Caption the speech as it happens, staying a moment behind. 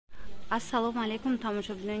ассалому алейкум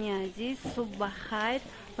тамошобинони азиз, субҳ бахайр.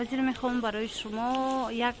 ҳозир мехоҳам барои шумо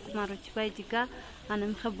як маротибаи дигар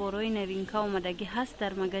анамиха борои новинка омадагӣ ҳаст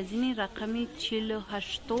дар магазини рақами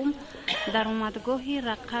 48 дар омадгоҳи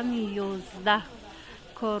рақами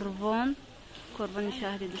 11 корвони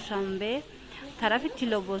шаҳри Душанбе тарафи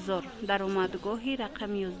Тилобозор дар омадгоҳи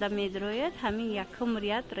рақами 11 медрояд. ҳамин якум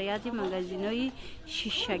ряди магазинои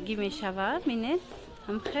шишагӣ мешавад. Минед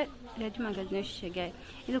ҳамхе ряди магазинои шишагӣ.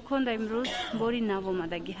 ин дуконда имрӯз бори нав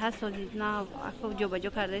омадагӣ ҳаст. ҳозир нав ҷобаҷо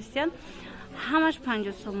кардаистиян. Хамаш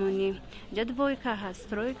 50 сомонӣ. Ҷа двойка ҳаст,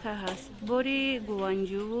 тройка ҳаст. Бори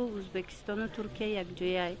Гуванҷуву, Узбекистону Туркия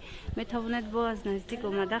якҷояй. Метавонед бо аз наздик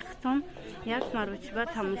омада хитон як маротиба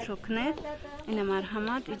тамошо кунед. Ина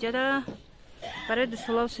марҳамат. Иҷара барои 2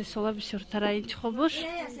 сола 3 сола бисёртара интихоб бош.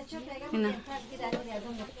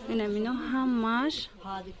 Ина мино ҳамаш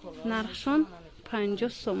нархшон 50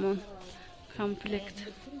 сомон комплект.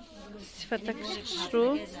 Сифата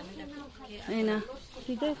кишро. Ина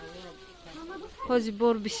диде ҳозир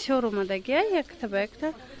бор бисёр омадагӣ якта ба якта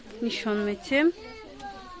нишон метем.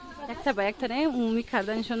 Якта ба якта не умумӣ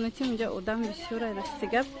карда нишон метем. инҷа одам бисёр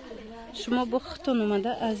растигап. шумо бо хитон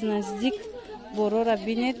омада аз наздик борора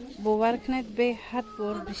бинед, бовар кунед беҳад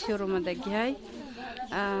бор бисёр омадагӣ.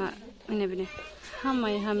 Ина бинед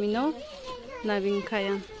ҳамаи ҳамино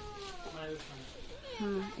новинкаян.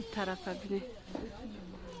 این طرف ببینه.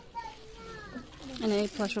 این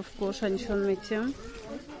پاشوفکوش نشون میتیم.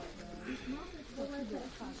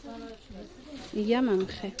 یه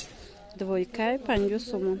ممخه دویکای 50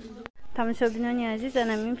 سومون. تماشاچیان عزیز،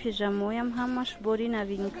 این پیژامایم همش باری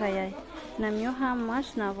نوینکایه. نمیو همش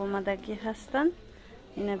نوآمدگی هستن.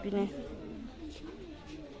 اینا ببینه.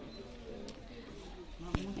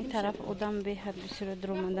 این طرف آدم به حد بسیار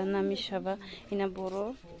درآمده نمیشه و اینا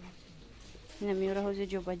برو. اینا میاره حوزه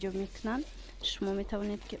جابجا میکنن. شما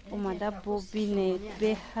میتوانید که اومده ببینید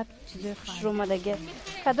به حد چیز خوش اومدگی.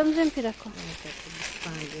 کدام زن پیدا کن؟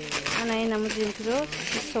 انا اینا مزین پیدا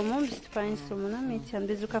 20 سومون 25 سومون میتونم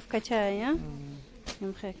بزرگ کفکچه یا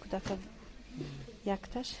نمیخواد کودک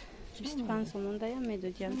یکتاش 25 سومون دایم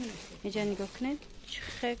میدودیم. اینجا نگاه کنید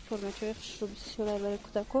چه فرمچوی خوش رو بسیار برای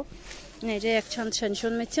کودکو. اینجا یک چند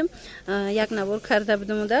شنشون میتیم یک نوار کرده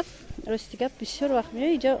بودم در راستیگه بسیار وقت میاد.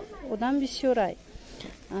 اینجا آدم بسیارای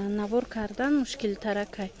نوار کردن مشکل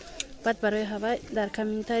ترکه. بعد برای هوا در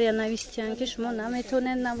کامنتاریا نوشتین که شما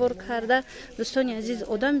نمیتونید نوار کرده. دوستان عزیز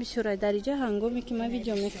آدم بسیارای در اینجا هنگامی که ما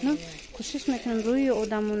ویدیو میکنم کوشش میکنم روی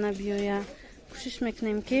آدمو نبیایم. کوشش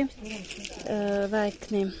میکنیم که وای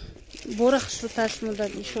کنیم борахшро ташмо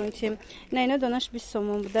дадишонтем. Найна донаш 20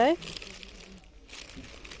 сомон будай.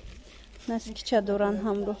 Наскича доран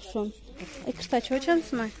ҳамроҳшон. Экртачо чанд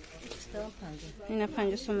сомон? Ина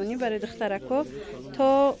 50 сомонӣ барои духтарако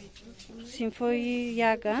то синфои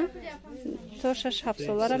яга то 6-7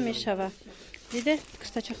 солара мешава. Диде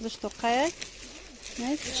киртачо худаш тоқая.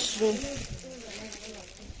 Най шру.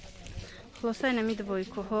 Хулоса ина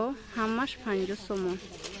мидвойкоҳо ҳамаш 50 сомон.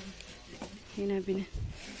 Ина бине.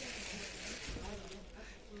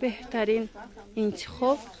 بهترین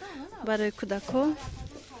انتخاب برای کودک‌ها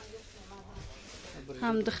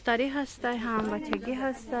هم دختری هسته هم بچگی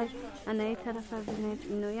هسته. این طرف ببینید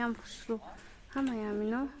اینایی هم خوشرو همه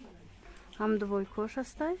اینا هم دوایکوش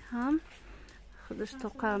هسته هم خودش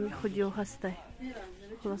توقع هم خودیو هسته.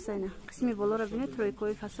 خلاصه اینا قسمی بالا رو ببینید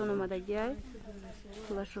ترویکوی فسون اومدگی های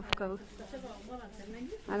خلاصوفکا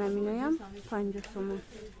انا اینایی هم 50 سومون.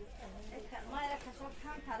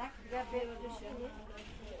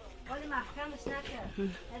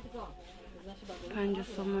 پنج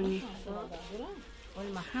سومونی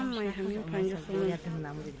همه همین 50 سومونی.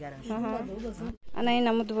 انا این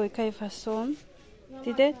نمود ویکای فسون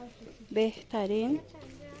دیده بهترین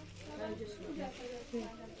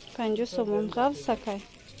 50 سومون قبل سکای.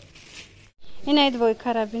 این اید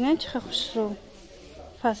ویکا را بینن چه خوش رو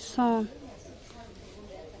فسون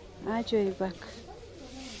عجیبک.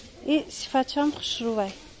 این صفت هم خوش رو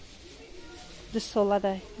وای 2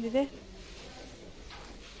 ساله دیده.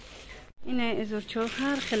 اینه ازورچو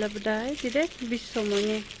هر خیلی بوده دیده 20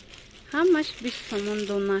 سومونی همش 20 سومون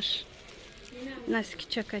دونش نسکی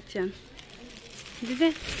چکتین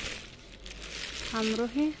دیده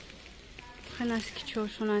همروهی نسکی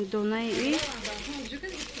چوشونن دونه ای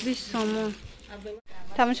 20 سومون.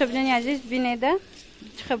 تماشاچیان عزیز بینیده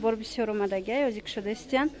چه بار بسیار اومدگی یازیک شده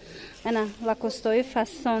استین. انا لاکوستای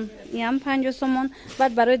فسون یم 50 سومون.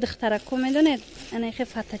 بعد برای دخترکو میدونید انا خیلی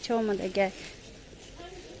فتاچه اومدگی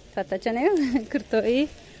فتاچه نه کرتایی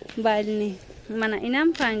بالنی من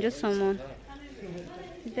اینم 50 سومون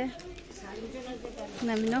دیده.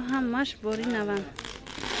 نمینو همش باری نوان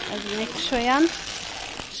از نکشویان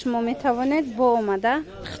شما میتوانید با آمده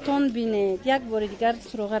ختون بینید. یک بار دیگر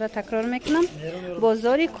سروغه را تکرار میکنم.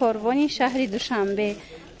 بازار کاروانی شهر دوشنبه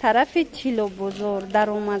طرف تیلو بازار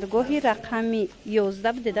درآمدگاه رقمی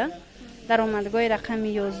 11 بوده. درآمدگاه رقمی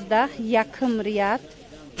 11 یکم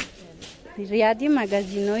ریادی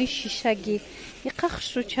مغازینای شیشگی یقخ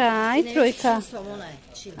شو چای ترویکا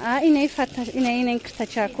اینای فتح اینای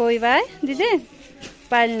کرتچاکوی وای دیده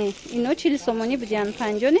بله اینو 40 سومونی بدین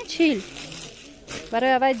 50 نه 40 برای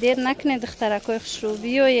اول دیر نکنید دخترکای خوش رو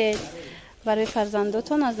بیایید برای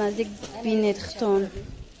فرزنداتون از نزدیک بینید ختون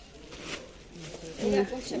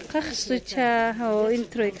قخصو چه این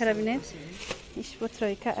ترویکا را بینید ایش با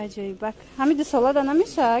ترویکا عجیبک همین 2 ساله دا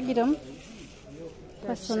نمیشه گیرم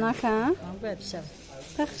پس نکن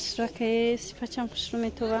قخص را که سپچم خوش رو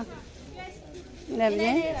میتوه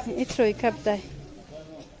نبینید این ترویکا بده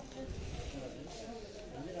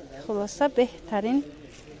خلاصه بهترین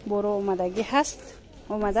برو اومدگی هست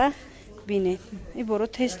اومده بینید این برو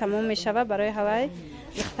تست تمام میشوه برای هوای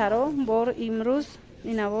دخترا بار امروز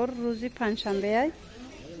این وار روزی پنجشنبه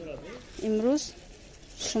امروز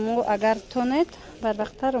شما اگر تونید بر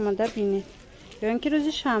وقتتر اومده بینید یا اینکه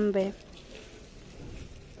روزی شنبه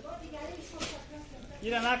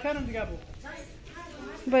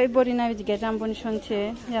با باری نوی دیگه جنبو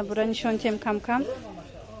نشانتی یا برای نشانتیم کم کم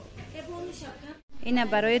اینه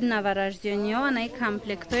برای نوارجدینی ها اینه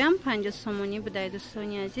کمپلکت هم 50 سومونی بوده.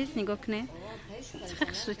 دوستانی عزیز نگاه کنه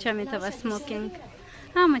چه چه میتوه سموکینگ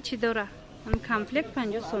همه چی داره هم کمپلکت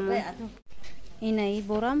 50 سومون اینه ای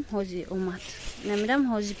برام هازی اومد نمیرم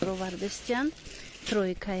هازی برابر بستیان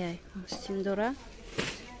ترویکای مستیم داره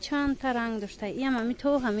چند تا رنگ داشته این هم همی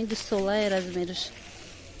تو همین 2 ساله رزمیرش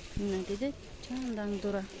اینه دیده چند رنگ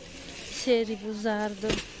داره سری بو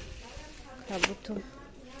زرد کبوتو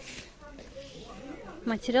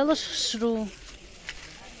материалаш шру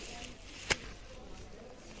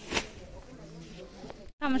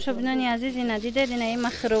тамошобинони азиз ина дидед ина ин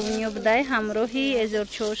махровниё будай ҳамроҳи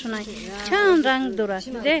эзорчавошунай чанд ранг дорад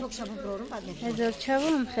диде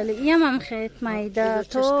эзорчавам хеле иямам хет майда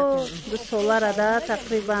то 2 сола рада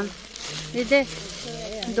тақрибан диде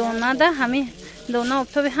донада ҳами дона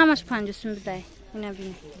обтоби ҳамаш 50 сум будай ина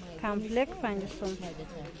бин комплект 50 сум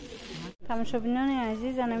тамошобинони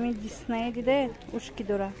азиз анами дисней диде ушки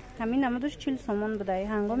дора ҳамин намудаш 40 сомон будай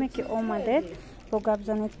ҳангоме ки омадед бо гап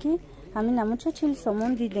занед ки ҳамин намудша 40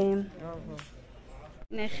 сомон дидем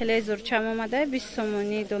не хеле зурчам омада 20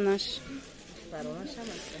 сомони донаш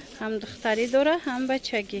ҳам духтарӣ дора ҳам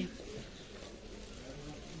бачагӣ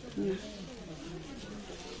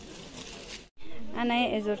анаи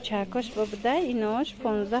эзорчакош бо будай инош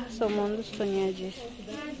 15 сомон дӯстони азиз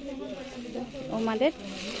омадед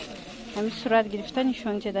ҳамин сурат гирифта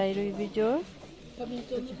нишонтед дар рӯи видео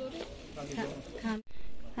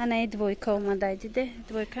анаи двойка омадай диде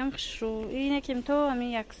двойкам хушрӯ ине ким то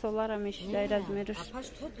ҳамин 1 солара мешидай размериш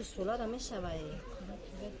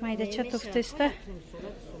майдача туфтеста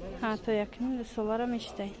ҳа то 1 солара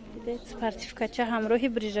мешидай диде спартивкача ҳамроҳи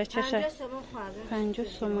брижачаша 50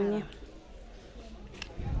 сомони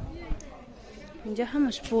اینجا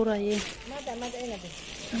همش بورایه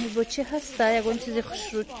بو چی هسته یکون چیزی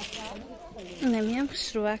خوشرو نمیم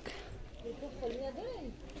خوشروک